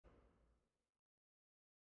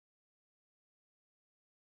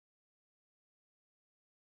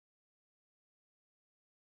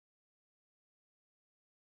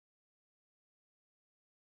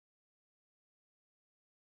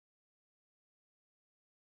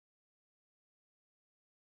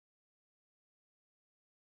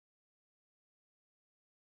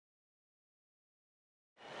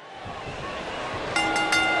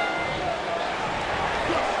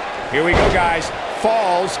Here we go, guys.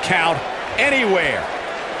 Falls count anywhere.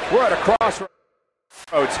 We're at a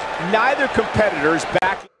crossroads. Neither competitor's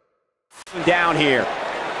backing down here.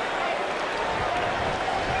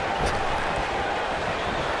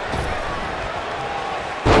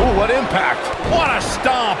 Ooh, what impact. What a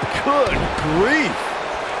stomp. Good grief.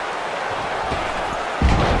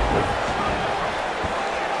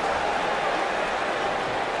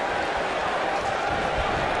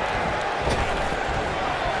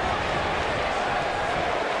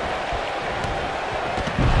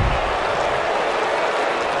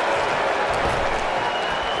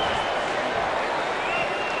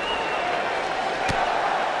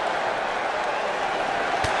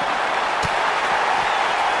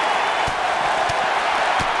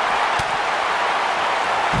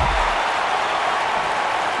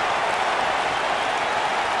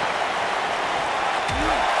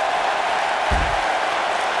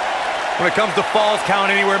 When it comes to Falls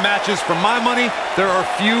Count Anywhere matches, for my money, there are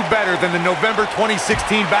few better than the November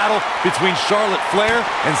 2016 battle between Charlotte Flair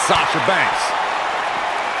and Sasha Banks.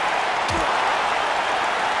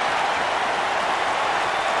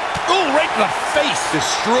 Ooh, right to the face.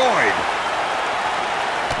 Destroyed.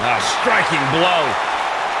 A striking blow.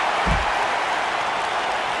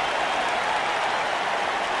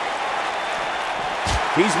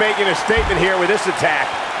 He's making a statement here with this attack.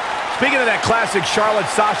 Speaking of that classic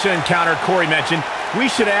Charlotte-Sasha encounter Corey mentioned,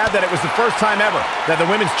 we should add that it was the first time ever that the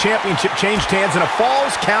Women's Championship changed hands in a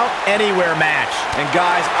Falls Count Anywhere match. And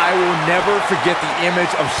guys, I will never forget the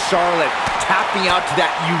image of Charlotte tapping out to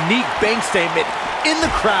that unique bank statement in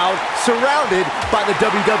the crowd, surrounded by the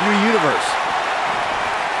WWE Universe.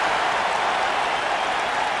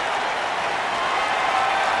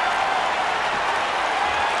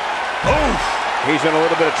 He's in a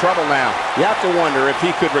little bit of trouble now. You have to wonder if he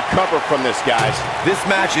could recover from this, guys. This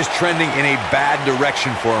match is trending in a bad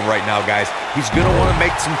direction for him right now, guys. He's going to want to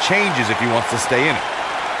make some changes if he wants to stay in it.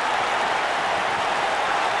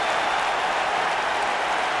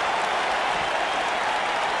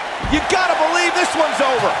 You gotta believe this one's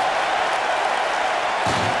over.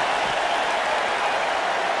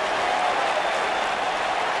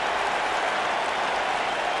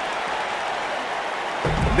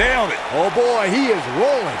 Nailed it. Oh boy, he is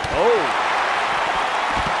rolling. Oh.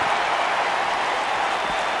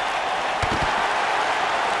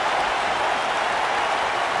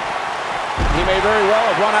 He may very well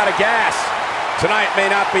have run out of gas. Tonight may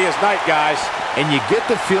not be his night, guys. And you get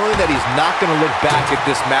the feeling that he's not going to look back at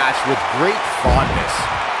this match with great fondness.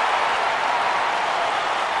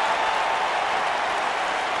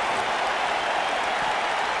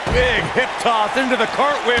 Big hip toss into the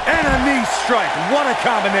cartwheel and a knee strike. What a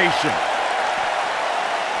combination.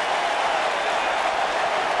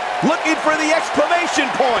 Looking for the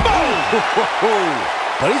exclamation point.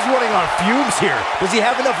 But he's running on fumes here. Does he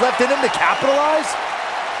have enough left in him to capitalize?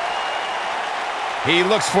 He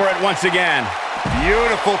looks for it once again.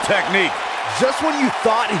 Beautiful technique. Just when you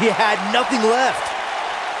thought he had nothing left.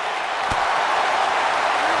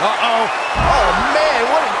 Uh-oh. Oh, man,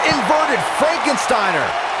 what an inverted Frankensteiner.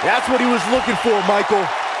 That's what he was looking for, Michael.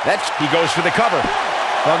 He goes for the cover.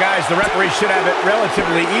 Well, guys, the referee should have it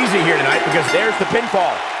relatively easy here tonight because There's the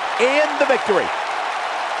pinfall and the victory.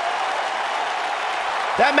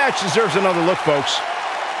 that match deserves another look, folks.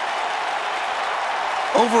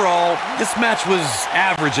 Overall, this match was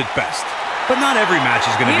average at best. But not every match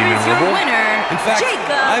is going to be Here's your memorable. winner, In fact, Jacob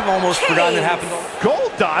I've almost forgotten it happened.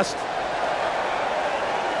 Gold Dust.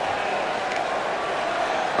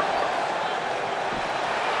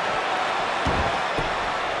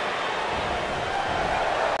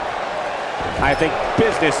 I think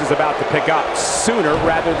business is about to pick up sooner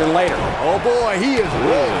rather than later. Oh, boy, he is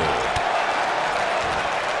rolling.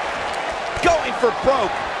 Going for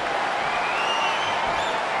broke.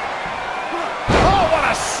 Oh, what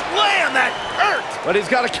a slam! That hurt! But he's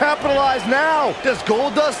got to capitalize now. Does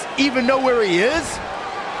Goldust even know where he is?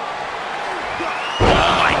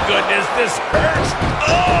 Oh, my goodness, this hurts!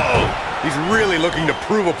 Oh! He's really looking to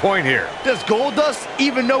prove a point here. Does Goldust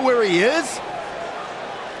even know where he is?